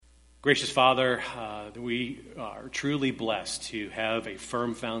Gracious Father, we are truly blessed to have a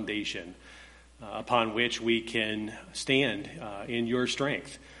firm foundation upon which we can stand in your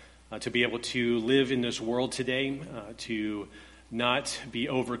strength, to be able to live in this world today, to not be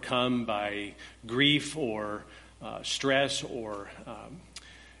overcome by grief or stress or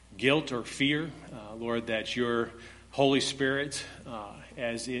guilt or fear. Lord, that your Holy Spirit,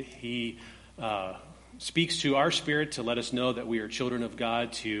 He speaks to our spirit to let us know that we are children of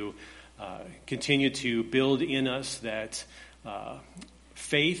God, to continue to build in us that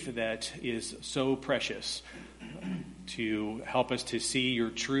faith that is so precious, to help us to see your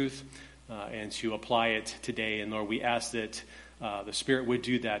truth and to apply it today. And Lord, we ask that the Spirit would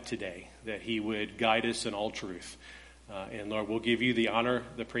do that today, that he would guide us in all truth. And Lord, we'll give you the honor,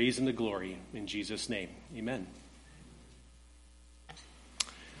 the praise, and the glory in Jesus' name. Amen.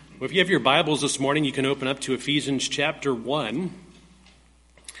 Well, if you have your Bibles this morning, you can open up to Ephesians chapter 1. And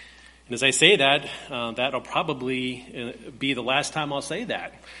as I say that, that'll probably be the last time I'll say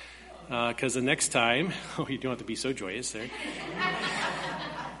that. Because the next time, you don't have to be so joyous there.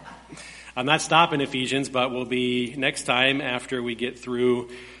 I'm not stopping Ephesians, but we'll be next time after we get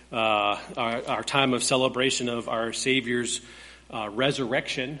through our time of celebration of our Savior's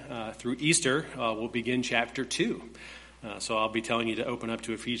resurrection through Easter. We'll begin chapter 2. So I'll be telling you to open up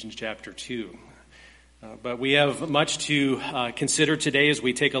to Ephesians chapter 2. But we have much to consider today as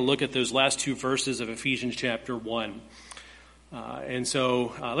we take a look at those last two verses of Ephesians chapter 1. And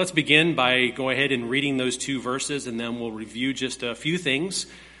so let's begin by going ahead and reading those two verses, and then we'll review just a few things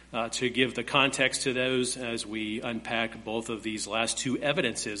to give the context to those as we unpack both of these last two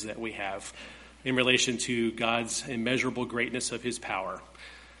evidences that we have in relation to God's immeasurable greatness of his power.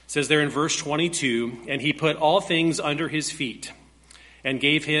 It says there in verse 22, "And he put all things under his feet, and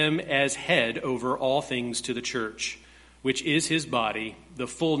gave him as head over all things to the church, which is his body, the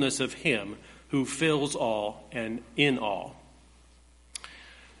fullness of him who fills all and in all."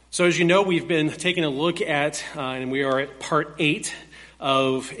 So as you know, we've been taking a look at, and we are at part 8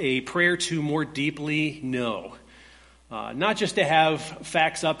 of a prayer to more deeply know. Not just to have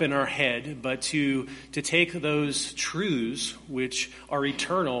facts up in our head, but to take those truths which are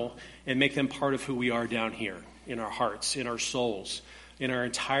eternal and make them part of who we are down here, in our hearts, in our souls, in our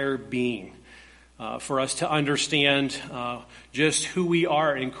entire being. For us to understand just who we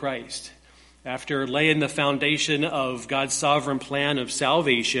are in Christ. After laying the foundation of God's sovereign plan of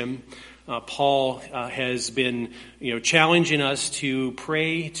salvation, Paul has been challenging us to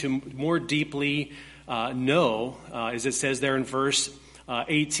pray to more deeply know, as it says there in verse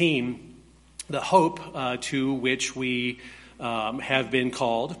 18, the hope to which we have been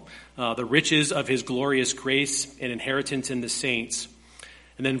called, the riches of his glorious grace and inheritance in the saints.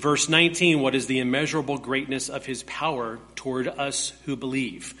 And then verse 19, what is the immeasurable greatness of his power toward us who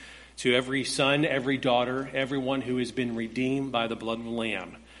believe? To every son, every daughter, everyone who has been redeemed by the blood of the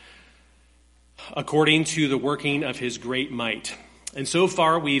Lamb, according to the working of his great might. And so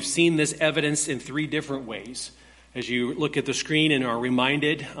far, we've seen this evidence in 3 different ways. As you look at the screen and are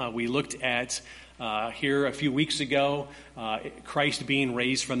reminded, we looked at here a few weeks ago, Christ being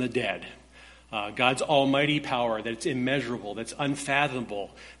raised from the dead. God's almighty power that's immeasurable, that's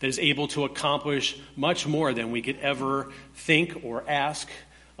unfathomable, that is able to accomplish much more than we could ever think or ask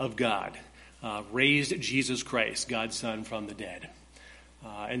of God, raised Jesus Christ, God's Son, from the dead.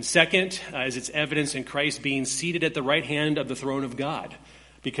 And second, as it's evidence in Christ being seated at the right hand of the throne of God,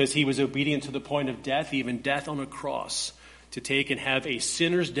 because he was obedient to the point of death, even death on a cross, to take and have a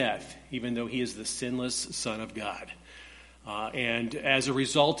sinner's death, even though he is the sinless Son of God. And as a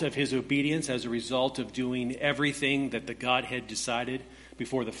result of his obedience, as a result of doing everything that the Godhead decided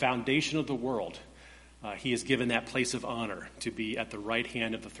before the foundation of the world, he is given that place of honor to be at the right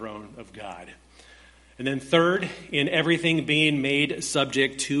hand of the throne of God. And then third, in everything being made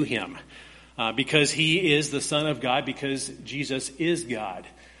subject to him, because he is the Son of God, because Jesus is God,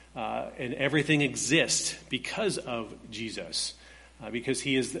 and everything exists because of Jesus. Because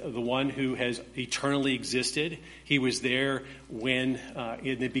he is the one who has eternally existed. He was there when,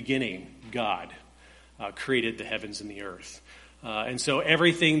 in the beginning, God created the heavens and the earth. And so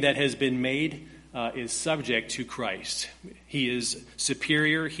everything that has been made is subject to Christ. He is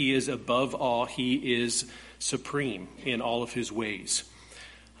superior. He is above all. He is supreme in all of his ways.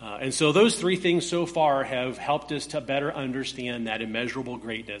 And so those 3 things so far have helped us to better understand that immeasurable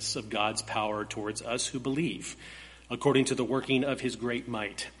greatness of God's power towards us who believe, according to the working of his great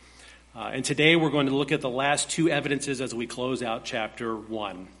might. And today we're going to look at the last 2 evidences as we close out chapter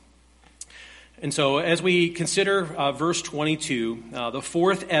 1. And so as we consider verse 22, the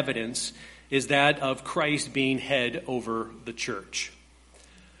 4th evidence is that of Christ being head over the church.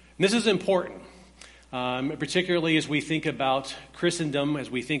 And this is important, particularly as we think about Christendom, as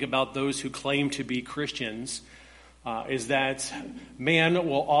we think about those who claim to be Christians, is that man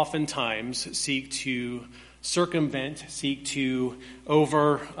will oftentimes seek to circumvent, seek to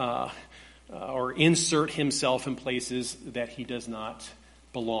or insert himself in places that he does not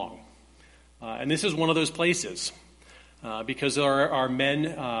belong. And this is one of those places, because there are men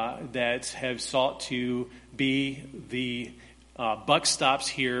that have sought to be the buck stops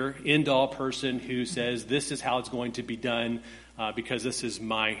here, end-all person who says, this is how it's going to be done because this is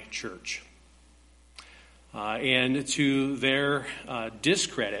my church. And to their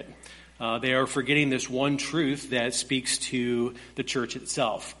discredit, they are forgetting this one truth that speaks to the church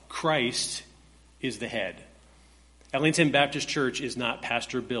itself. Christ is the head. Ellington Baptist Church is not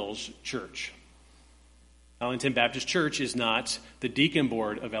Pastor Bill's church. Ellington Baptist Church is not the deacon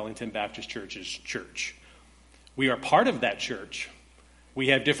board of Ellington Baptist Church's church. We are part of that church. We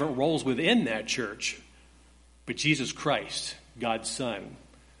have different roles within that church. But Jesus Christ, God's Son,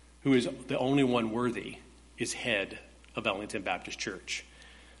 who is the only one worthy, is head of Ellington Baptist Church.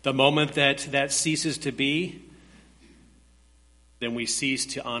 The moment that ceases to be, then we cease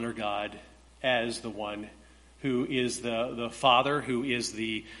to honor God as the one who is the Father, who is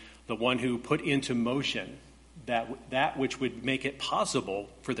the one who put into motion that which would make it possible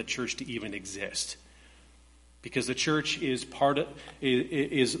for the church to even exist. Because the church is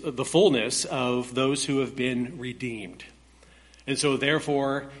is the fullness of those who have been redeemed. And so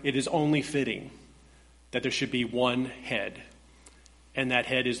therefore, it is only fitting that there should be one head. And that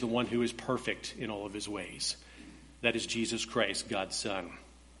head is the one who is perfect in all of his ways. That is Jesus Christ, God's Son.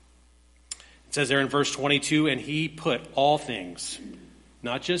 It says there in verse 22, and he put all things,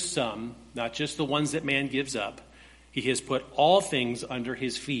 not just some, not just the ones that man gives up. He has put all things under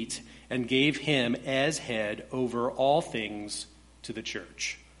his feet and gave him as head over all things to the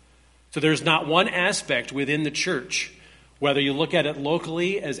church. So there's not one aspect within the church, whether you look at it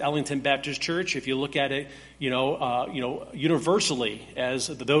locally as Ellington Baptist Church, if you look at it, universally as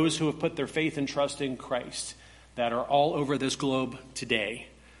those who have put their faith and trust in Christ, that are all over this globe today.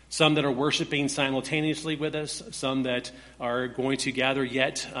 Some that are worshiping simultaneously with us, some that are going to gather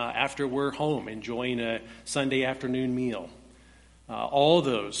yet after we're home, enjoying a Sunday afternoon meal. All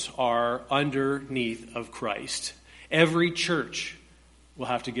those are underneath of Christ. Every church will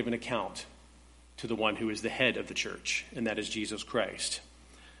have to give an account to the one who is the head of the church, and that is Jesus Christ.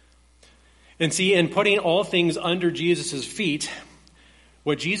 And see, in putting all things under Jesus' feet,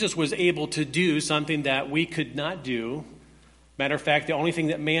 what Jesus was able to do, something that we could not do. Matter of fact, the only thing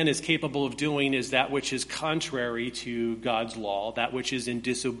that man is capable of doing is that which is contrary to God's law, that which is in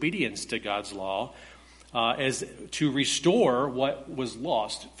disobedience to God's law, as to restore what was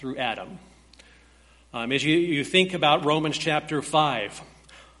lost through Adam. As you think about Romans chapter 5,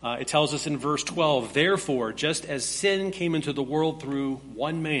 it tells us in verse 12, therefore, just as sin came into the world through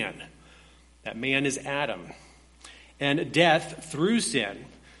one man, that man is Adam, and death through sin.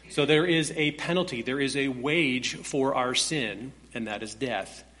 So there is a penalty, there is a wage for our sin, and that is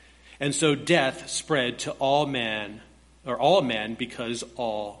death. And so death spread to all men because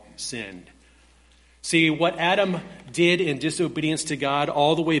all sinned. See, what Adam did in disobedience to God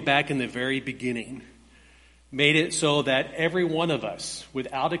all the way back in the very beginning made it so that every one of us,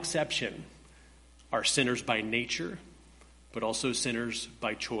 without exception, are sinners by nature, but also sinners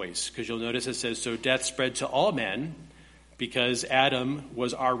by choice. Because you'll notice it says, so death spread to all men, because Adam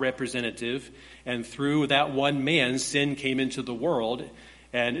was our representative, and through that one man, sin came into the world,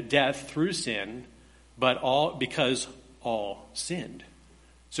 and death through sin, but because all sinned.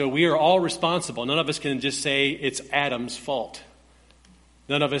 So we are all responsible. None of us can just say it's Adam's fault.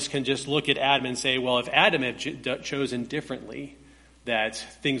 None of us can just look at Adam and say, well, if Adam had chosen differently, that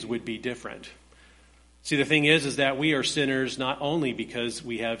things would be different. See, the thing is that we are sinners not only because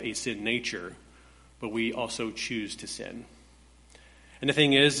we have a sin nature, but we also choose to sin. And the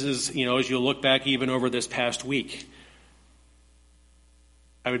thing is, as you look back even over this past week,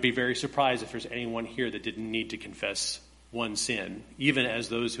 I would be very surprised if there's anyone here that didn't need to confess one sin, even as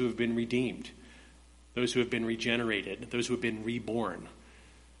those who have been redeemed, those who have been regenerated, those who have been reborn.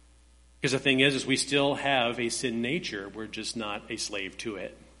 Because the thing is we still have a sin nature. We're just not a slave to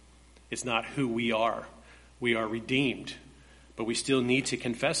it. It's not who we are. We are redeemed. But we still need to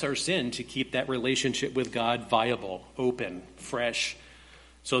confess our sin to keep that relationship with God viable, open, fresh,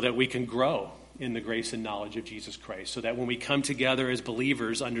 so that we can grow in the grace and knowledge of Jesus Christ. So that when we come together as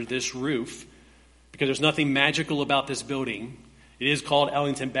believers under this roof, because there's nothing magical about this building, it is called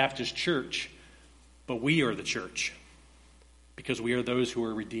Ellington Baptist Church, but we are the church because we are those who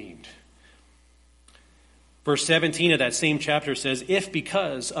are redeemed. Verse 17 of that same chapter says, if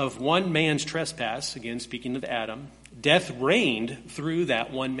because of one man's trespass, again speaking of Adam, death reigned through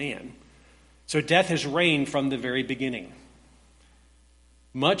that one man. So death has reigned from the very beginning.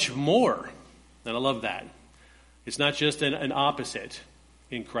 Much more, and I love that. It's not just an opposite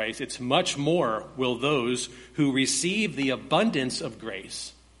in Christ. It's much more will those who receive the abundance of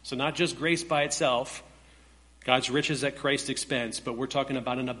grace. So not just grace by itself, God's riches at Christ's expense, but we're talking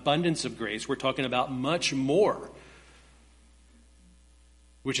about an abundance of grace. We're talking about much more,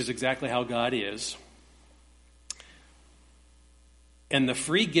 which is exactly how God is. And the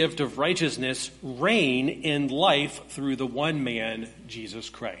free gift of righteousness reign in life through the one man, Jesus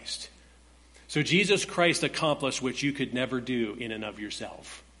Christ. So Jesus Christ accomplished what you could never do in and of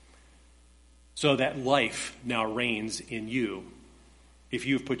yourself. So that life now reigns in you if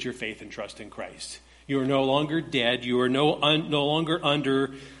you've put your faith and trust in Christ. You are no longer dead. You are no longer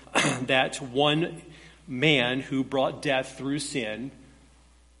under that one man who brought death through sin.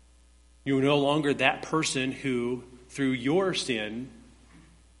 You are no longer that person who, through your sin,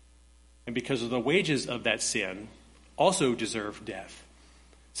 and because of the wages of that sin, also deserved death.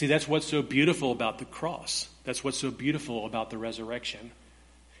 See, that's what's so beautiful about the cross. That's what's so beautiful about the resurrection,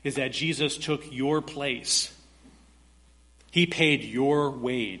 is that Jesus took your place. He paid your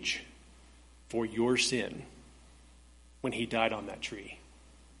wage for your sin when he died on that tree.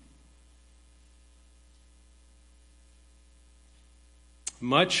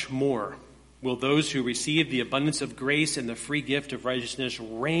 Much more will those who receive the abundance of grace and the free gift of righteousness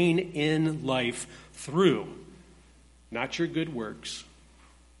reign in life through, not your good works,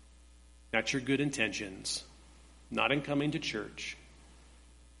 not your good intentions, not in coming to church,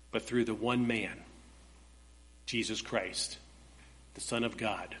 but through the one man, Jesus Christ, the Son of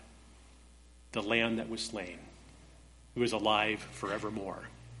God, the Lamb that was slain, who is alive forevermore,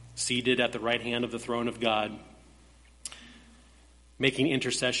 seated at the right hand of the throne of God, making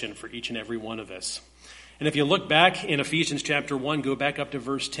intercession for each and every one of us. And if you look back in Ephesians chapter 1, go back up to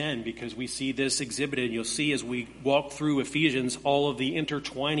verse 10, because we see this exhibited. You'll see as we walk through Ephesians all of the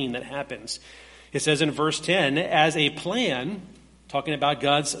intertwining that happens. It says in verse 10, as a plan, talking about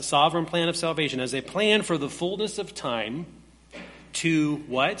God's sovereign plan of salvation, as a plan for the fullness of time to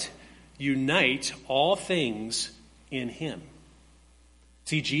what? Unite all things in him.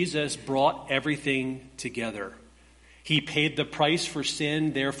 See, Jesus brought everything together. He paid the price for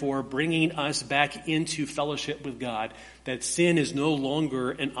sin, therefore bringing us back into fellowship with God, that sin is no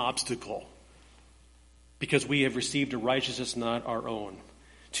longer an obstacle because we have received a righteousness not our own.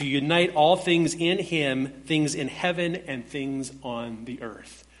 To unite all things in him, things in heaven and things on the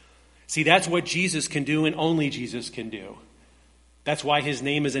earth. See, that's what Jesus can do and only Jesus can do. That's why his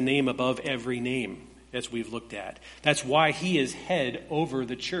name is a name above every name, as we've looked at. That's why he is head over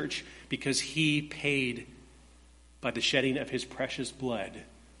the church, because he paid by the shedding of his precious blood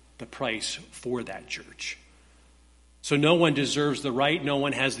the price for that church. So no one deserves the right, no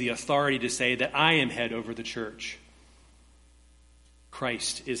one has the authority to say that I am head over the church.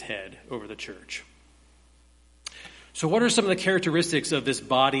 Christ is head over the church. So what are some of the characteristics of this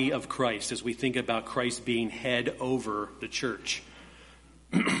body of Christ as we think about Christ being head over the church?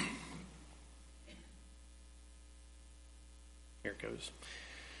 Here it goes.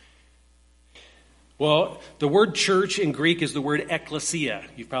 Well, the word church in Greek is the word ekklesia.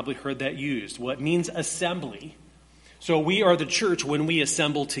 You've probably heard that used. Well, it means assembly. So we are the church when we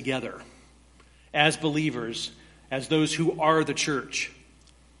assemble together as believers, as those who are the church.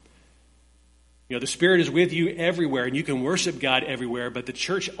 You know, the Spirit is with you everywhere, and you can worship God everywhere, but the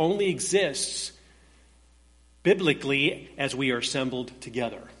church only exists biblically as we are assembled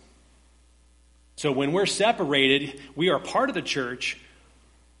together. So when we're separated, we are part of the church,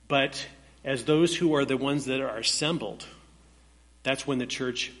 but as those who are the ones that are assembled, that's when the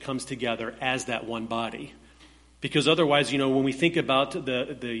church comes together as that one body. Because otherwise, you know, when we think about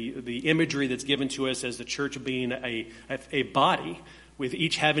the imagery that's given to us as the church being a body, with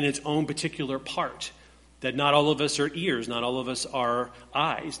each having its own particular part, that not all of us are ears, not all of us are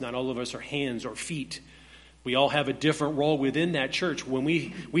eyes, not all of us are hands or feet. We all have a different role within that church. When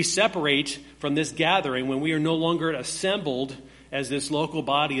we separate from this gathering, when we are no longer assembled as this local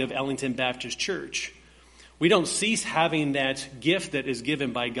body of Ellington Baptist Church, we don't cease having that gift that is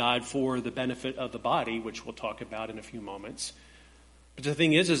given by God for the benefit of the body, which we'll talk about in a few moments. But the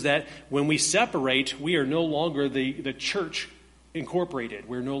thing is that when we separate, we are no longer the church incorporated.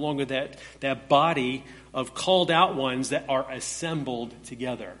 We're no longer that body of called out ones that are assembled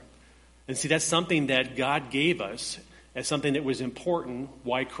together. And see, that's something that God gave us as something that was important.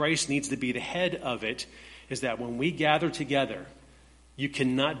 Why Christ needs to be the head of it is that when we gather together, you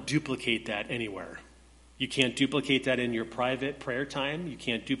cannot duplicate that anywhere. You can't duplicate that in your private prayer time. You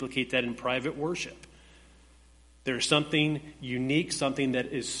can't duplicate that in private worship. There's something unique, something that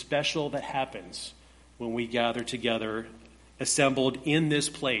is special that happens when we gather together, assembled in this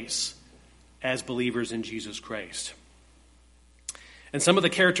place as believers in Jesus Christ. And some of the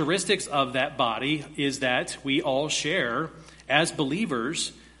characteristics of that body is that we all share, as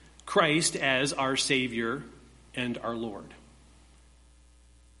believers, Christ as our Savior and our Lord.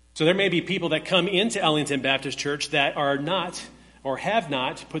 So there may be people that come into Ellington Baptist Church that are not or have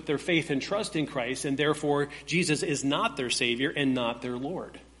not put their faith and trust in Christ, and therefore Jesus is not their Savior and not their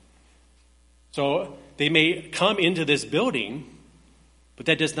Lord. So they may come into this building, but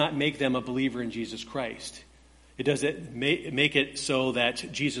that does not make them a believer in Jesus Christ. It doesn't make it so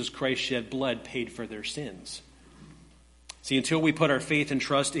that Jesus Christ shed blood paid for their sins. See, until we put our faith and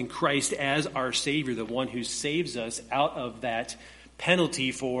trust in Christ as our Savior, the one who saves us out of that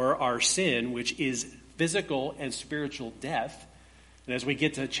penalty for our sin, which is physical and spiritual death. And as we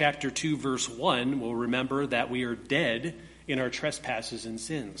get to chapter 2, verse 1, we'll remember that we are dead in our trespasses and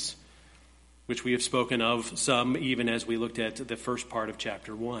sins, which we have spoken of some even as we looked at the first part of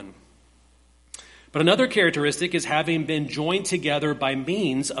chapter 1. But another characteristic is having been joined together by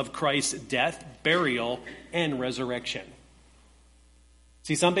means of Christ's death, burial, and resurrection.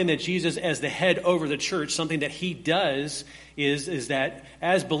 See, something that Jesus, as the head over the church, something that he does is that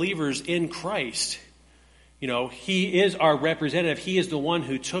as believers in Christ, he is our representative. He is the one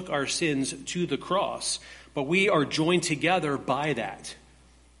who took our sins to the cross. But we are joined together by that.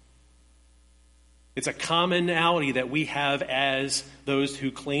 It's a commonality that we have as those who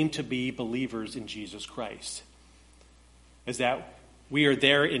claim to be believers in Jesus Christ. Is that we are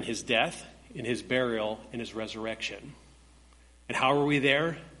there in his death, in his burial, in his resurrection. And how are we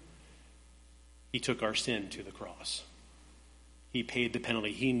there? He took our sin to the cross. He paid the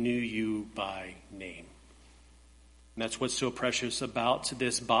penalty. He knew you by name. And that's what's so precious about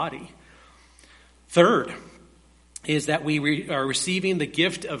this body. Third is that we are receiving the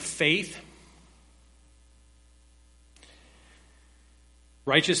gift of faith,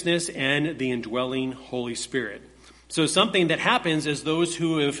 righteousness, and the indwelling Holy Spirit. So something that happens is those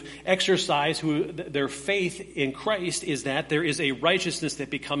who have exercised their faith in Christ is that there is a righteousness that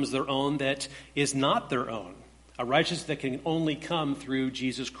becomes their own that is not their own. A righteousness that can only come through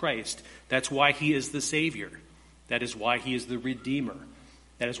Jesus Christ. That's why he is the Savior. That is why he is the Redeemer.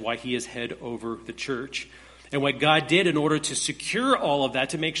 That is why he is head over the church. And what God did in order to secure all of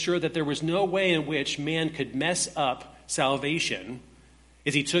that, to make sure that there was no way in which man could mess up salvation,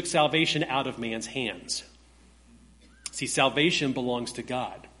 is he took salvation out of man's hands. See, salvation belongs to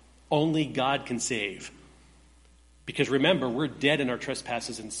God. Only God can save. Because remember, we're dead in our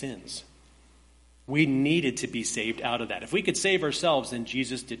trespasses and sins. We needed to be saved out of that. If we could save ourselves, then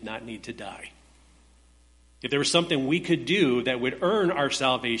Jesus did not need to die. If there was something we could do that would earn our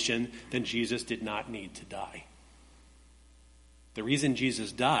salvation, then Jesus did not need to die. The reason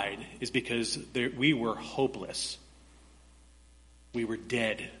Jesus died is because we were hopeless. We were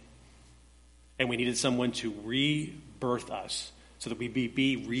dead. And we needed someone to rebirth us so that we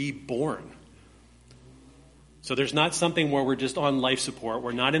be reborn. So there's not something where we're just on life support.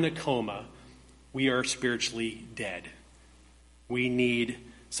 We're not in a coma. We are spiritually dead. We need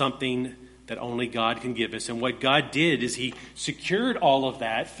something that only God can give us. And what God did is he secured all of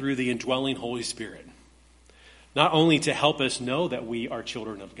that through the indwelling Holy Spirit. Not only to help us know that we are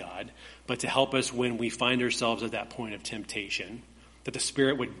children of God, but to help us when we find ourselves at that point of temptation, that the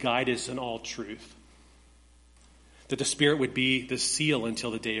Spirit would guide us in all truth. That the Spirit would be the seal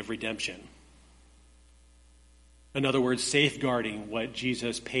until the day of redemption. In other words, safeguarding what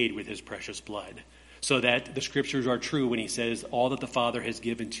Jesus paid with his precious blood. So that the scriptures are true when he says, all that the Father has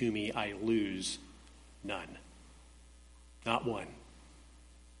given to me, I lose none. Not one.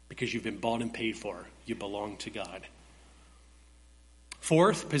 Because you've been bought and paid for. You belong to God.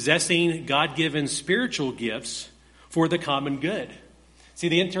 Fourth, possessing God-given spiritual gifts for the common good. See,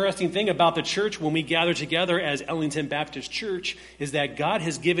 the interesting thing about the church when we gather together as Ellington Baptist Church is that God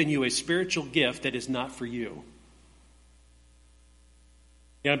has given you a spiritual gift that is not for you.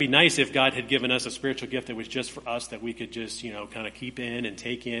 It'd be nice if God had given us a spiritual gift that was just for us, that we could just, kind of keep in and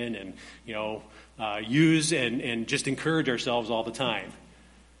take in and, use and just encourage ourselves all the time.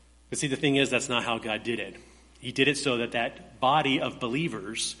 But see, the thing is, that's not how God did it. He did it so that that body of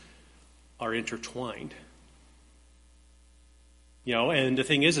believers are intertwined. And the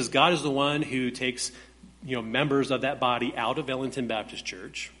thing is God is the one who takes, members of that body out of Ellington Baptist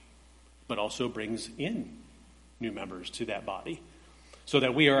Church, but also brings in new members to that body. So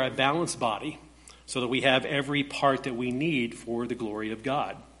that we are a balanced body, so that we have every part that we need for the glory of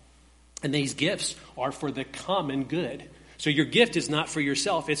God. And these gifts are for the common good. So your gift is not for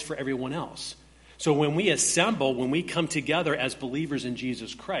yourself, it's for everyone else. So when we assemble, when we come together as believers in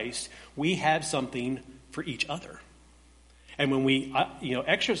Jesus Christ, we have something for each other. And when we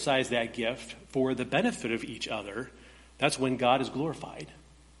exercise that gift for the benefit of each other, that's when God is glorified.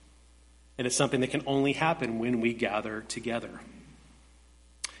 And it's something that can only happen when we gather together.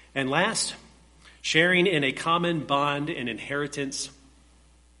 And last, sharing in a common bond and inheritance.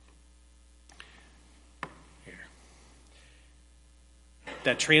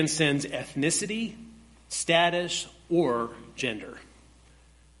 That transcends ethnicity, status, or gender.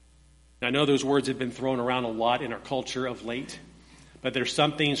 Now, I know those words have been thrown around a lot in our culture of late, but there's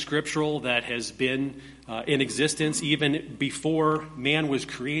something scriptural that has been in existence even before man was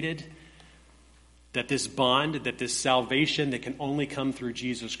created, that this bond, that this salvation that can only come through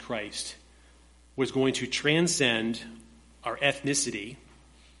Jesus Christ was going to transcend our ethnicity,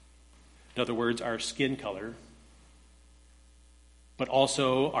 in other words, our skin color, but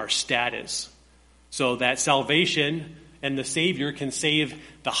also our status, so that salvation and the Savior can save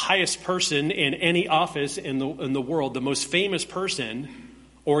the highest person in any office in the world, the most famous person,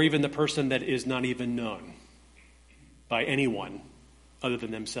 or even the person that is not even known by anyone other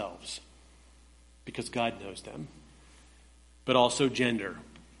than themselves, because God knows them. But also gender,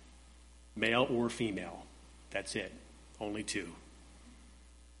 male or female. That's it. Only two.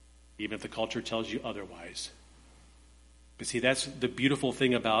 Even if the culture tells you otherwise. But see, that's the beautiful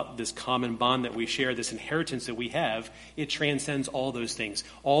thing about this common bond that we share, this inheritance that we have. It transcends all those things.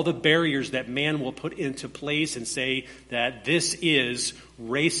 All the barriers that man will put into place and say that this is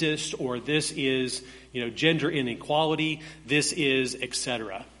racist or this is, gender inequality, this is,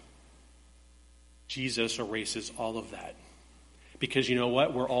 etc. Jesus erases all of that. Because you know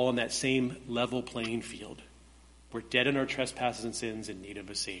what? We're all on that same level playing field. We're dead in our trespasses and sins in need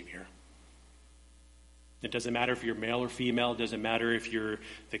of a Savior. It doesn't matter if you're male or female. It doesn't matter if you're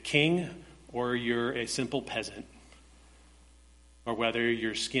the king or you're a simple peasant. Or whether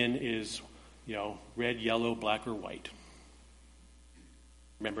your skin is, red, yellow, black, or white.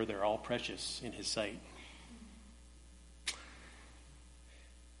 Remember, they're all precious in his sight.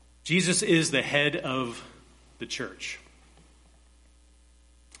 Jesus is the head of the church.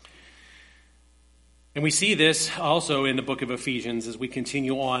 And we see this also in the book of Ephesians as we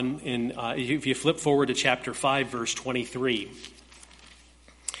continue on. If you flip forward to chapter 5, verse 23.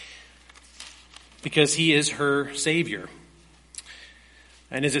 Because he is her Savior.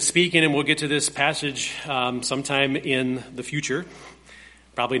 And as it's speaking, and we'll get to this passage sometime in the future,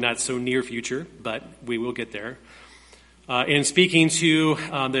 probably not so near future, but we will get there. In speaking to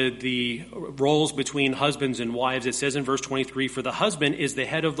the roles between husbands and wives, it says in verse 23, "For the husband is the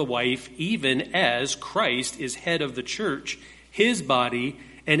head of the wife, even as Christ is head of the church, his body,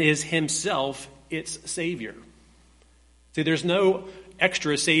 and is himself its Savior." See, there's no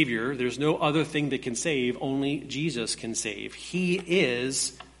extra Savior. There's no other thing that can save. Only Jesus can save. He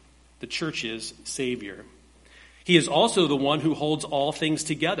is the church's Savior. He is also the one who holds all things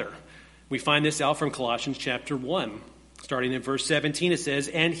together. We find this out from Colossians chapter 1. Starting in verse 17, it says,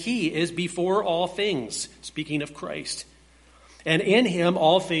 "And he is before all things," speaking of Christ. "And in him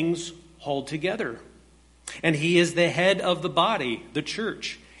all things hold together. And he is the head of the body, the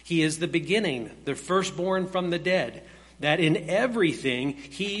church. He is the beginning, the firstborn from the dead, that in everything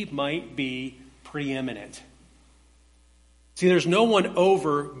he might be preeminent." See, there's no one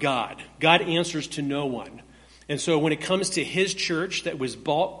over God. God answers to no one. And so when it comes to his church that was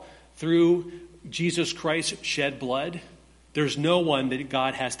bought through Jesus Christ's shed blood, there's no one that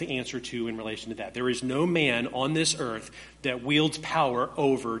God has to answer to in relation to that. There is no man on this earth that wields power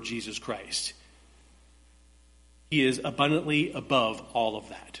over Jesus Christ. He is abundantly above all of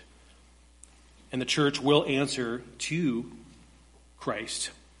that. And the church will answer to Christ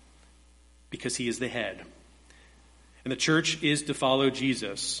because he is the head. And the church is to follow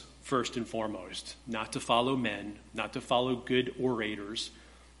Jesus first and foremost, not to follow men, not to follow good orators,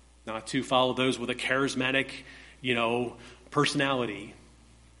 not to follow those with a charismatic, personality.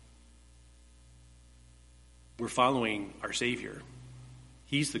 We're following our Savior.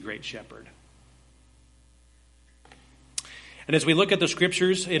 He's the great shepherd. And as we look at the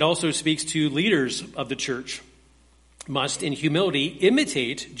scriptures, it also speaks to leaders of the church must, in humility,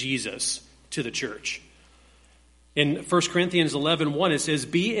 imitate Jesus to the church. In 1 Corinthians 11:1, it says,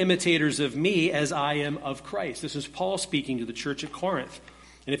 "Be imitators of me as I am of Christ." This is Paul speaking to the church at Corinth.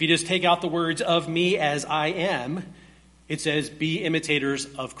 And if you just take out the words "of me as I am," it says, "Be imitators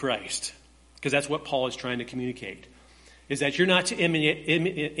of Christ." Because that's what Paul is trying to communicate. Is that you're not to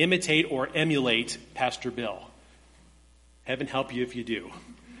imitate or emulate Pastor Bill. Heaven help you if you do.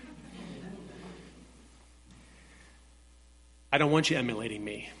 I don't want you emulating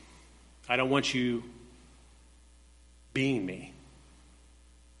me. I don't want you being me.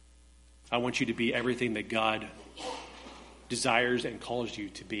 I want you to be everything that God desires and calls you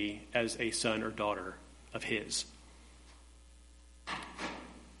to be as a son or daughter of his.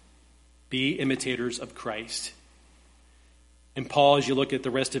 Be imitators of Christ. And Paul, as you look at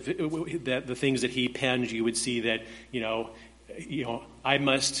the rest of the things that he penned, you would see that, I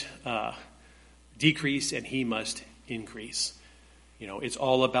must decrease and he must increase. It's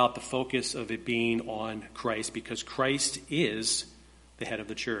all about the focus of it being on Christ, because Christ is the head of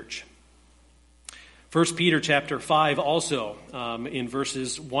the church. 1 Peter chapter 5 also, in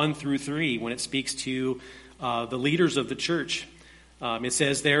verses 1 through 3, when it speaks to the leaders of the church, it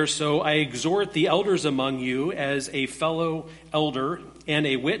says there, "So I exhort the elders among you as a fellow elder and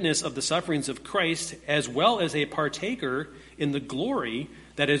a witness of the sufferings of Christ, as well as a partaker in the glory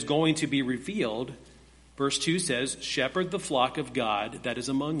that is going to be revealed." Verse 2 says, "Shepherd the flock of God that is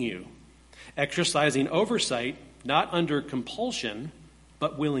among you, exercising oversight, not under compulsion,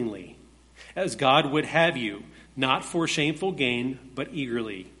 but willingly, as God would have you, not for shameful gain, but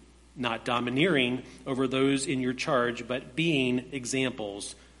eagerly, not domineering over those in your charge, but being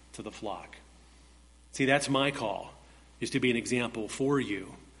examples to the flock." See, that's my call, is to be an example for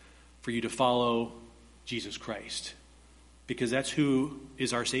you to follow Jesus Christ, because that's who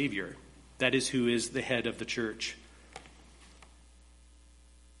is our Savior. That is who is the head of the church.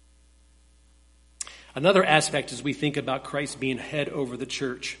 Another aspect as we think about Christ being head over the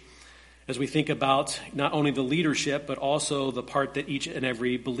church, as we think about not only the leadership, but also the part that each and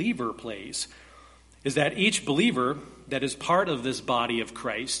every believer plays, is that each believer that is part of this body of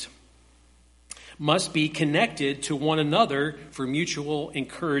Christ must be connected to one another for mutual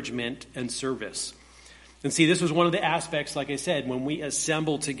encouragement and service. And see, this was one of the aspects, like I said, when we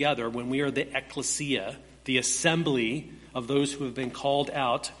assemble together, when we are the ecclesia, the assembly of those who have been called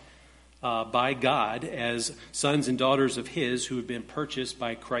out by God as sons and daughters of his who have been purchased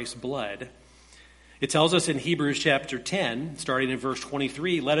by Christ's blood. It tells us in Hebrews chapter 10, starting in verse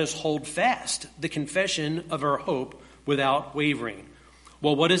 23, "Let us hold fast the confession of our hope without wavering."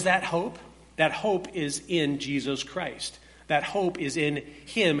 Well, what is that hope? That hope is in Jesus Christ. That hope is in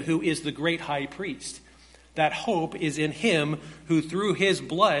him who is the great high priest. That hope is in him who through his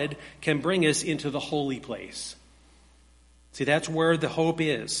blood can bring us into the holy place. See, that's where the hope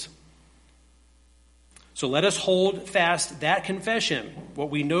is. So let us hold fast that confession, what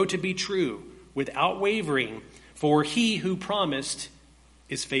we know to be true, without wavering, for he who promised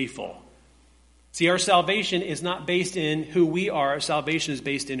is faithful. See, our salvation is not based in who we are. Our salvation is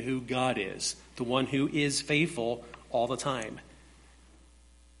based in who God is, the one who is faithful all the time.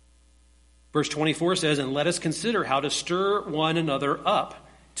 Verse 24 says, "And let us consider how to stir one another up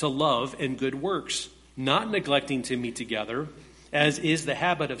to love and good works, not neglecting to meet together, as is the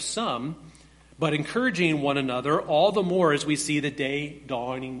habit of some, but encouraging one another all the more as we see the day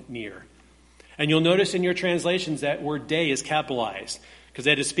dawning near." And you'll notice in your translations that word "day" is capitalized, because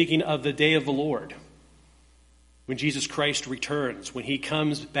that is speaking of the day of the Lord. When Jesus Christ returns, when he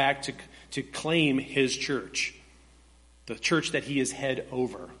comes back to claim his church, the church that he is head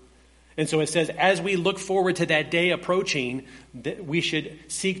over. And so it says, as we look forward to that day approaching, that we should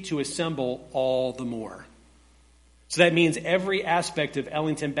seek to assemble all the more. So that means every aspect of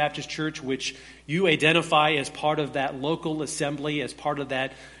Ellington Baptist Church, which you identify as part of that local assembly, as part of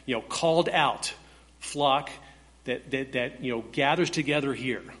that, called out flock that gathers together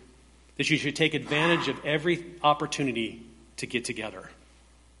here, that you should take advantage of every opportunity to get together.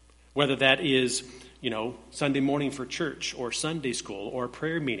 Whether that is, Sunday morning for church or Sunday school or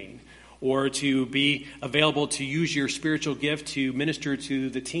prayer meeting, or to be available to use your spiritual gift to minister to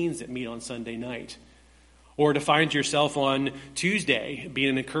the teens that meet on Sunday night. Or to find yourself on Tuesday being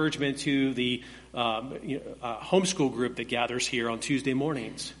an encouragement to the homeschool group that gathers here on Tuesday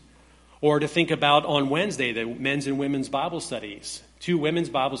mornings. Or to think about on Wednesday, the men's and women's Bible studies. 2 women's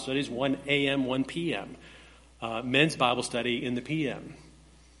Bible studies, 1 a.m., 1 p.m. Men's Bible study in the p.m.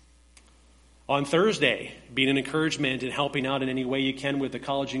 On Thursday, being an encouragement and helping out in any way you can with the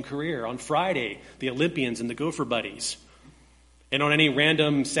college and career. On Friday, the Olympians and the Gopher Buddies. And on any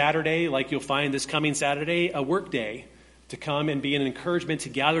random Saturday, like you'll find this coming Saturday, a work day, to come and be an encouragement to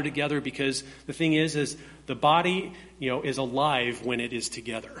gather together, because the thing is the body, is alive when it is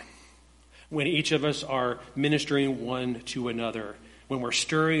together. When each of us are ministering one to another, when we're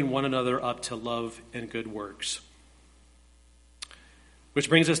stirring one another up to love and good works. Which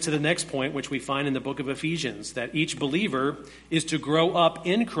brings us to the next point, which we find in the book of Ephesians, that each believer is to grow up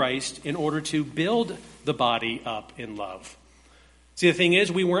in Christ in order to build the body up in love. See, the thing is,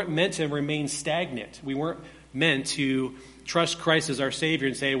 we weren't meant to remain stagnant. We weren't meant to trust Christ as our Savior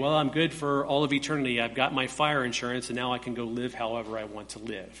and say, well, I'm good for all of eternity. I've got my fire insurance, and now I can go live however I want to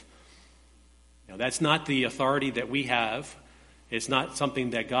live. Now, that's not the authority that we have. It's not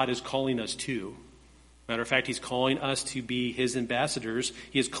something that God is calling us to. Matter of fact, he's calling us to be his ambassadors.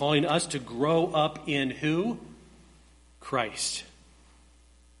 He is calling us to grow up in who? Christ.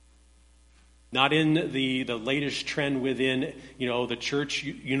 Not in the latest trend within, the church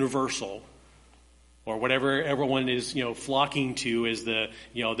universal, or whatever everyone is, flocking to is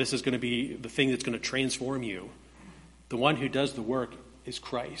this is going to be the thing that's going to transform you. The one who does the work is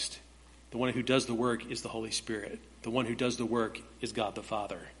Christ. The one who does the work is the Holy Spirit. The one who does the work is God the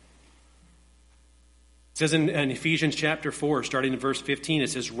Father. It says in Ephesians chapter 4, starting in verse 15, it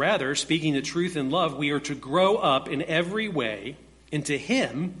says, rather, speaking the truth in love, we are to grow up in every way into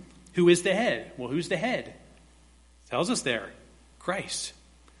him who is the head. Well, who's the head? It tells us there, Christ.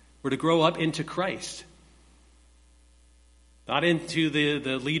 We're to grow up into Christ. Not into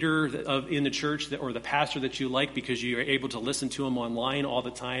the leader in the church or the pastor that you like because you're able to listen to him online all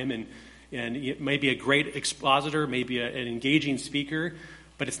the time and maybe a great expositor, maybe an engaging speaker,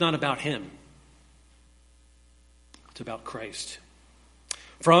 but it's not about him. It's about Christ.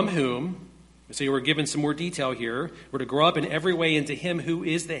 From whom, so we're given some more detail here, we're to grow up in every way into him who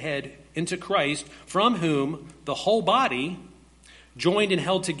is the head, into Christ, from whom the whole body, joined and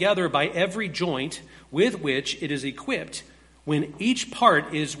held together by every joint with which it is equipped, when each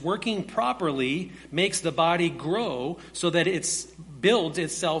part is working properly, makes the body grow so that it builds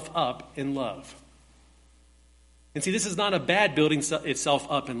itself up in love. And see, this is not a bad building itself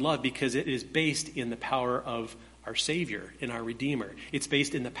up in love because it is based in the power of our Savior and our Redeemer. It's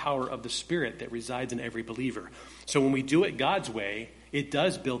based in the power of the Spirit that resides in every believer. So when we do it God's way, it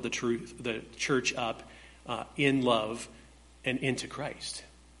does build the church up in love and into Christ.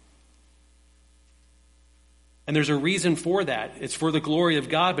 And there's a reason for that. It's for the glory of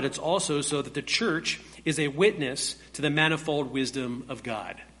God, but it's also so that the church is a witness to the manifold wisdom of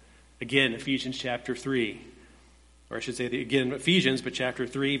God. Again, Ephesians chapter 3. Or I should say, again, Ephesians, but chapter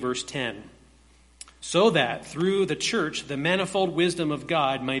 3, verse 10. So that through the church, the manifold wisdom of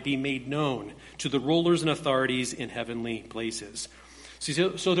God might be made known to the rulers and authorities in heavenly places.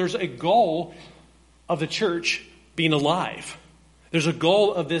 So there's a goal of the church being alive. There's a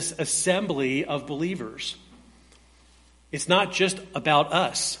goal of this assembly of believers. It's not just about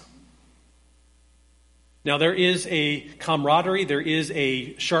us. Now, there is a camaraderie, there is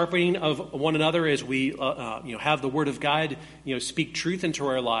a sharpening of one another as we have the Word of God speak truth into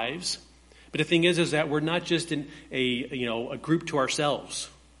our lives. But the thing is that we're not just in a group to ourselves.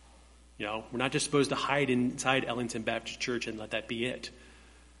 We're not just supposed to hide inside Ellington Baptist Church and let that be it.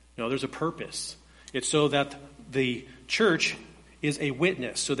 There's a purpose. It's so that the church is a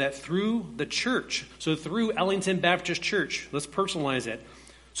witness, so that through the church, so through Ellington Baptist Church, let's personalize it,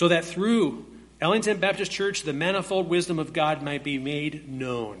 so that through Ellington Baptist Church, the manifold wisdom of God might be made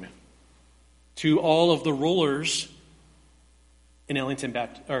known to all of the rulers in Ellington,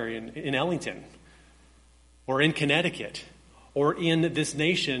 in Ellington, or in Connecticut, or in this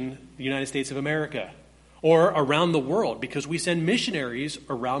nation, the United States of America, or around the world, because we send missionaries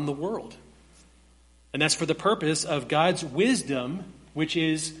around the world. And that's for the purpose of God's wisdom, which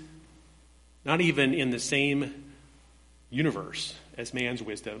is not even in the same universe as man's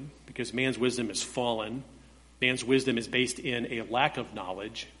wisdom, because man's wisdom is fallen. Man's wisdom is based in a lack of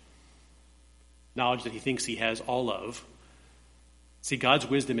knowledge that he thinks he has all of. See, God's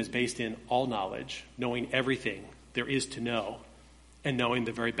wisdom is based in all knowledge, knowing everything there is to know, and knowing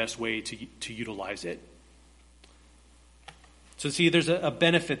the very best way to utilize it. So see, there's a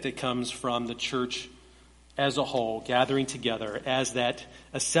benefit that comes from the church as a whole, gathering together as that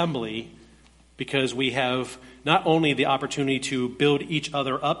assembly, because we have not only the opportunity to build each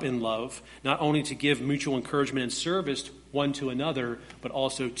other up in love, not only to give mutual encouragement and service one to another, but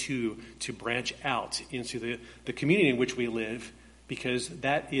also to branch out into the community in which we live, because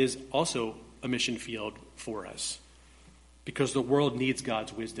that is also a mission field for us, because the world needs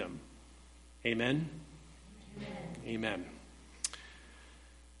God's wisdom. Amen? Amen.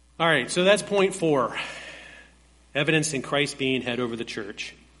 All right, so that's point 4. Evidence in Christ being head over the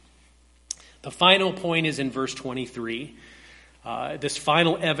church. The final point is in verse 23. This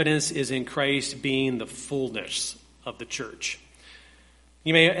final evidence is in Christ being the fullness of the church.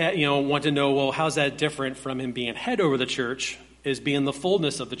 You may want to know, well, how's that different from him being head over the church, is being the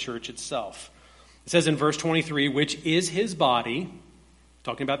fullness of the church itself. It says in verse 23, which is his body,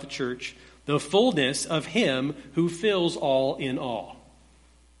 talking about the church, the fullness of him who fills all in all.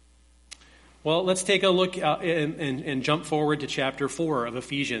 Well, let's take a look and jump forward to chapter 4 of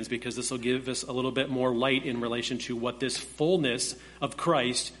Ephesians, because this will give us a little bit more light in relation to what this fullness of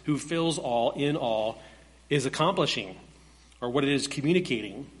Christ, who fills all in all, is accomplishing, or what it is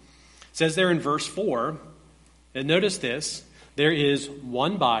communicating. It says there in verse 4, and notice this, there is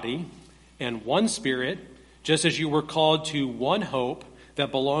one body and one Spirit, just as you were called to one hope that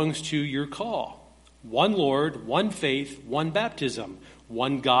belongs to your call. One Lord, one faith, one baptism,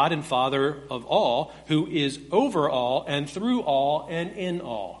 one God and Father of all, who is over all and through all and in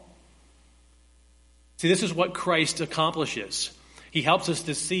all. See, this is what Christ accomplishes. He helps us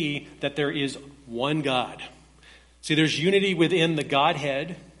to see that there is one God. See, there's unity within the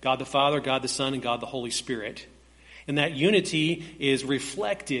Godhead, God the Father, God the Son, and God the Holy Spirit. And that unity is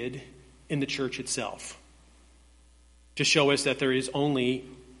reflected in the church itself to show us that there is only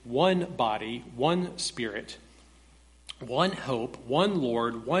one body, one Spirit, one hope, one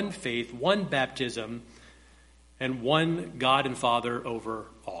Lord, one faith, one baptism, and one God and Father over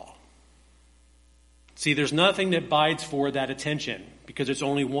all. See, there's nothing that bides for that attention, because it's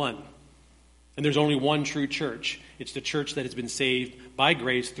only one. And there's only one true church. It's the church that has been saved by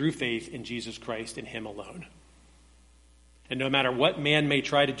grace through faith in Jesus Christ and Him alone. And no matter what man may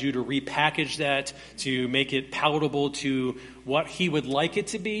try to do to repackage that, to make it palatable to what he would like it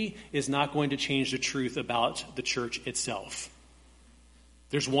to be, is not going to change the truth about the church itself.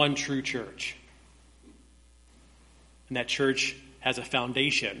 There's one true church. And that church has a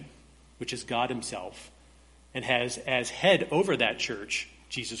foundation, which is God Himself, and has as head over that church,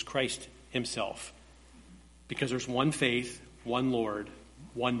 Jesus Christ Himself. Because there's one faith, one Lord,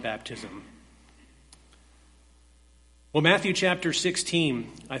 one baptism. Well, Matthew chapter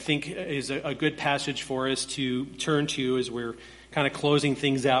 16, I think, is a good passage for us to turn to as we're kind of closing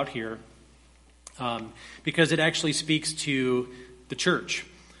things out here, because it actually speaks to the church.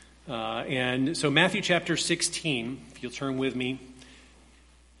 And so Matthew chapter 16, if you'll turn with me,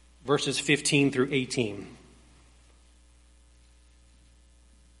 verses 15 through 18.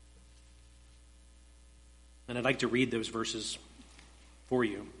 And I'd like to read those verses for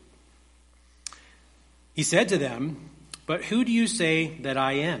you. He said to them, "But who do you say that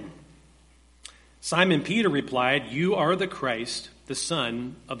I am?" Simon Peter replied, "You are the Christ, the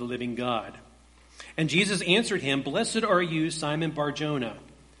Son of the living God." And Jesus answered him, "Blessed are you, Simon Bar-Jonah,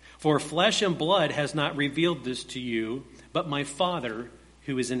 for flesh and blood has not revealed this to you, but my Father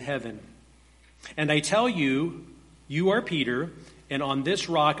who is in heaven. And I tell you, you are Peter, and on this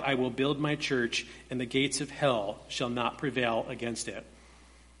rock I will build my church, and the gates of hell shall not prevail against it."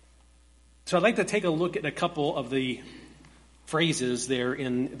 So I'd like to take a look at a couple of the phrases there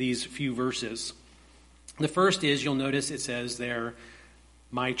in these few verses. The first is, you'll notice it says there,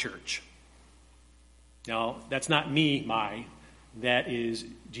 my church. Now, that's not me, my. That is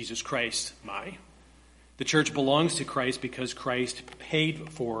Jesus Christ, my. The church belongs to Christ because Christ paid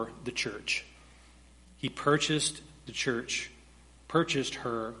for the church. He purchased the church, purchased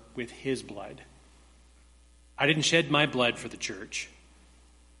her with His blood. I didn't shed my blood for the church,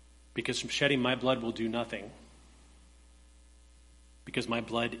 because shedding my blood will do nothing, because my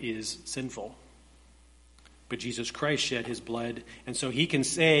blood is sinful. But Jesus Christ shed His blood, and so He can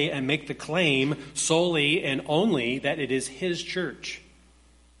say and make the claim solely and only that it is His church.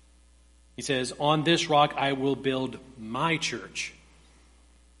 He says, "On this rock I will build my church."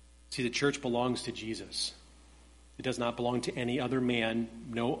 See, the church belongs to Jesus. It does not belong to any other man,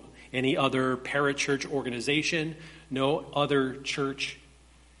 no any other parachurch organization, no other church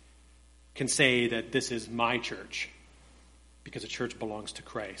can say that this is my church, because the church belongs to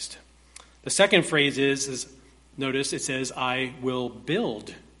Christ. The second phrase is notice it says, "I will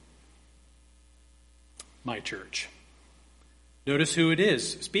build my church." Notice who it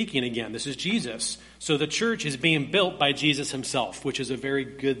is speaking again. This is Jesus. So the church is being built by Jesus Himself, which is a very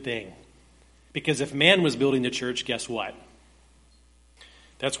good thing. Because if man was building the church, guess what?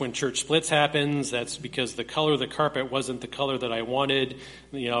 That's when church splits happens. That's because the color of the carpet wasn't the color that I wanted,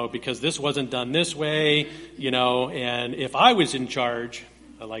 because this wasn't done this way, and if I was in charge,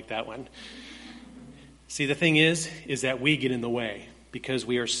 I like that one. See, the thing is that we get in the way because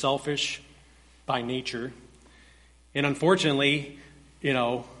we are selfish by nature. And unfortunately,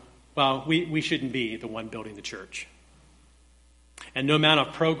 we shouldn't be the one building the church. And no amount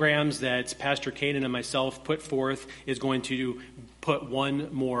of programs that Pastor Caden and myself put forth is going to put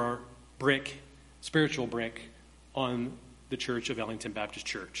one more brick, spiritual brick, on the Church of Ellington Baptist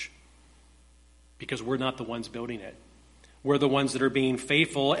Church. Because we're not the ones building it. We're the ones that are being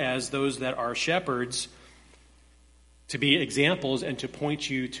faithful as those that are shepherds to be examples and to point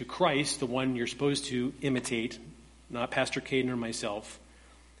you to Christ, the one you're supposed to imitate, not Pastor Caden or myself.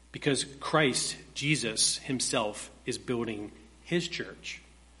 because Christ, Jesus himself, is building his church.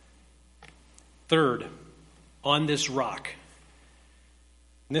 Third, on this rock.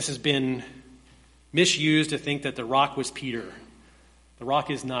 And this has been misused to think that the rock was Peter. The rock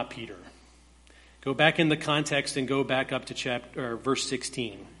is not Peter. Go back in the context and go back up to verse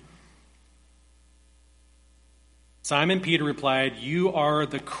 16. Simon Peter replied, "You are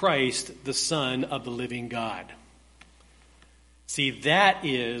the Christ, the Son of the living God." See, that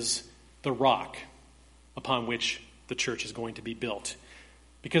is the rock upon which the church is going to be built.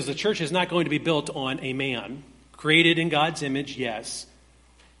 Because the church is not going to be built on a man, created in God's image, yes,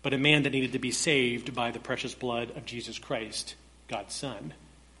 but a man that needed to be saved by the precious blood of Jesus Christ, God's Son.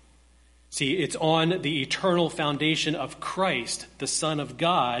 See, it's on the eternal foundation of Christ, the Son of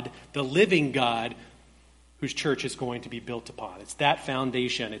God, the living God, whose church is going to be built upon. It's that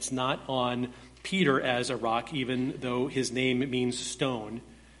foundation. It's not on Peter as a rock, even though his name means stone.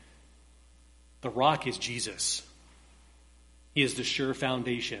 The rock is Jesus. He is the sure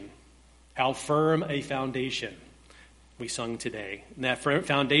foundation. How firm a foundation we sung today. And that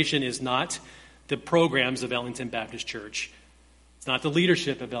foundation is not the programs of Ellington Baptist Church. It's not the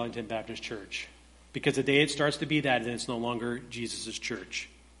leadership of Ellington Baptist Church. Because the day it starts to be that, then it's no longer Jesus' church.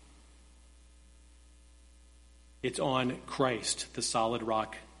 It's on Christ, the solid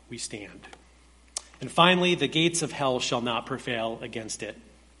rock, we stand. And finally, the gates of hell shall not prevail against it.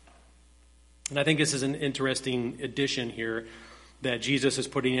 And I think this is an interesting addition here that Jesus is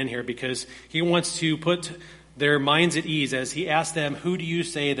putting in here, because he wants to put their minds at ease as he asks them, "Who do you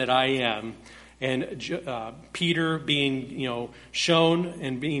say that I am?" And Peter being, shown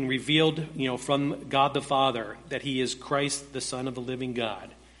and being revealed, from God the Father that he is Christ, the Son of the living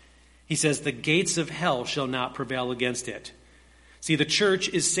God. He says, "The gates of hell shall not prevail against it." See, the church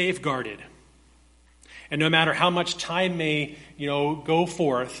is safeguarded. And no matter how much time may, go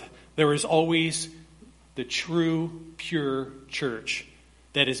forth, there is always the true, pure church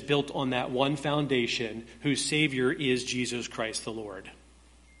that is built on that one foundation, whose Savior is Jesus Christ the Lord.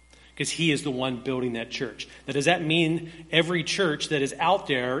 Because he is the one building that church. Now, does that mean every church that is out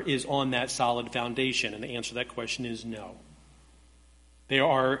there is on that solid foundation? And the answer to that question is no. There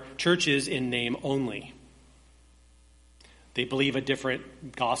are churches in name only. They believe a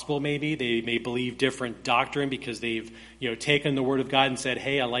different gospel, maybe. They may believe different doctrine because they've, taken the word of God and said,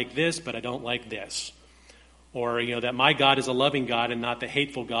 "Hey, I like this, but I don't like this." Or, that my God is a loving God and not the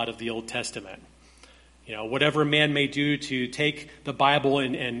hateful God of the Old Testament. Whatever man may do to take the Bible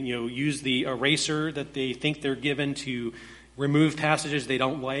and use the eraser that they think they're given to remove passages they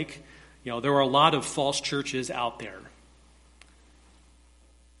don't like. There are a lot of false churches out there.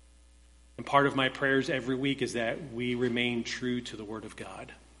 And part of my prayers every week is that we remain true to the Word of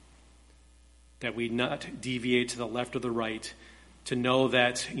God. That we not deviate to the left or the right. To know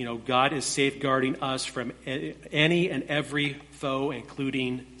that, God is safeguarding us from any and every foe,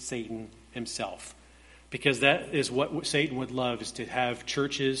 including Satan himself. Because that is what Satan would love, is to have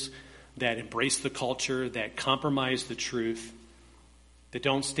churches that embrace the culture, that compromise the truth, that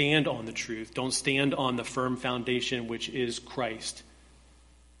don't stand on the truth, don't stand on the firm foundation, which is Christ.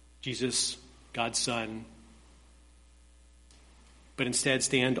 Jesus, God's Son, but instead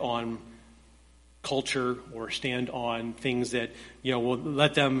stand on culture or stand on things that, will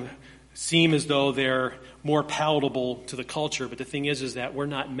let them seem as though they're more palatable to the culture. But the thing is that we're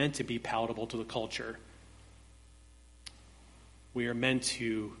not meant to be palatable to the culture. We are meant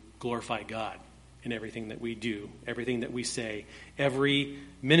to glorify God in everything that we do, everything that we say. Every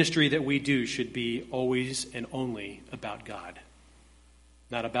ministry that we do should be always and only about God,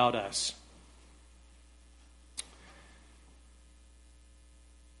 not about us.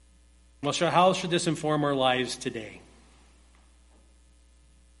 Well, so how should this inform our lives today?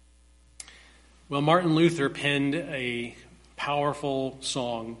 Well, Martin Luther penned a powerful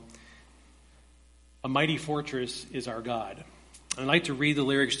song, "A Mighty Fortress is Our God." I'd like to read the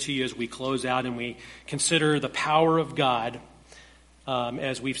lyrics to you as we close out and we consider the power of God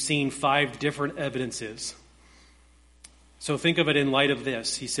as we've seen 5 different evidences. So think of it in light of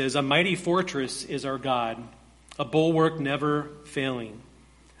this. He says, "A mighty fortress is our God, a bulwark never failing.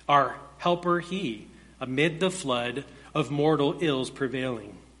 Our helper he, amid the flood of mortal ills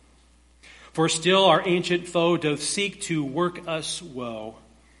prevailing. For still our ancient foe doth seek to work us woe.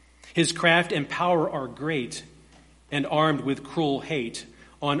 His craft and power are great, and armed with cruel hate,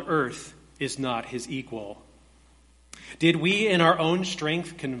 on earth is not his equal. Did we in our own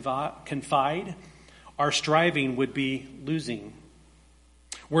strength confide, our striving would be losing.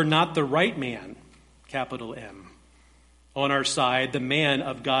 Were not the right man, capital M, on our side, the man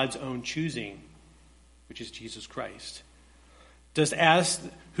of God's own choosing, which is Jesus Christ. Just ask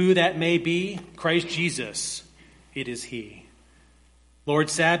who that may be. Christ Jesus, it is he. Lord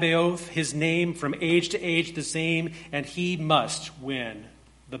Sabaoth, his name from age to age the same, and he must win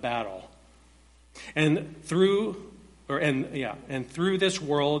the battle. And through this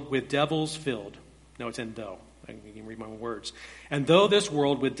world with devils filled. No, it's in though. I can read my own words. And though this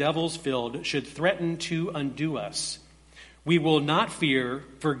world with devils filled should threaten to undo us, we will not fear,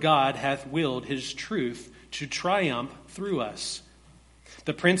 for God hath willed his truth to triumph through us.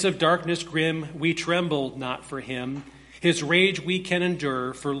 The prince of darkness grim, we tremble not for him. His rage we can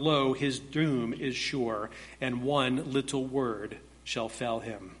endure, for lo, his doom is sure, and one little word shall fell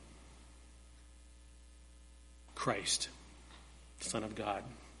him. Christ, Son of God.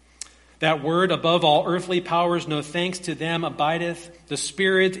 That word above all earthly powers, no thanks to them abideth. The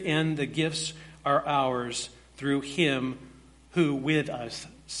Spirit and the gifts are ours through him who with us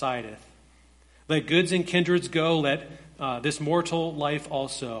sideth. Let goods and kindreds go, let this mortal life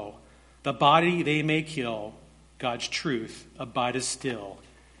also. The body they may kill, God's truth abideth still.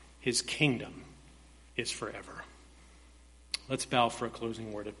 His kingdom is forever. Let's bow for a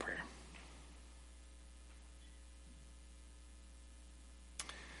closing word of prayer.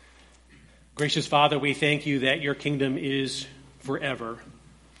 Gracious Father, we thank you that your kingdom is forever.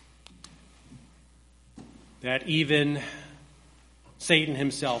 That even Satan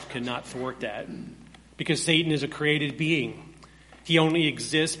himself cannot thwart that, because Satan is a created being. He only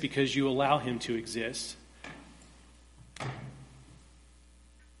exists because you allow him to exist.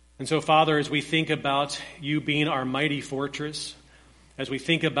 And so, Father, as we think about you being our mighty fortress, as we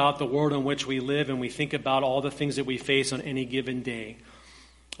think about the world in which we live, and we think about all the things that we face on any given day,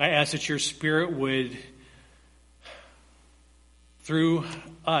 I ask that your Spirit would, through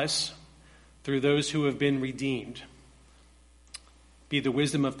us, through those who have been redeemed, be the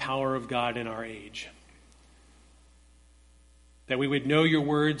wisdom of power of God in our age. That we would know your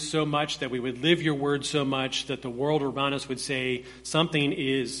word so much, that we would live your word so much, that the world around us would say something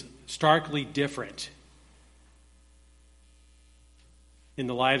is starkly different in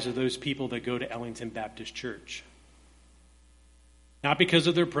the lives of those people that go to Ellington Baptist Church. Not because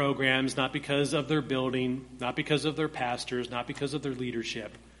of their programs, not because of their building, not because of their pastors, not because of their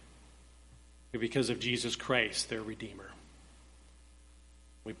leadership, but because of Jesus Christ, their Redeemer.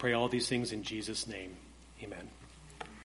 We pray all these things in Jesus' name. Amen.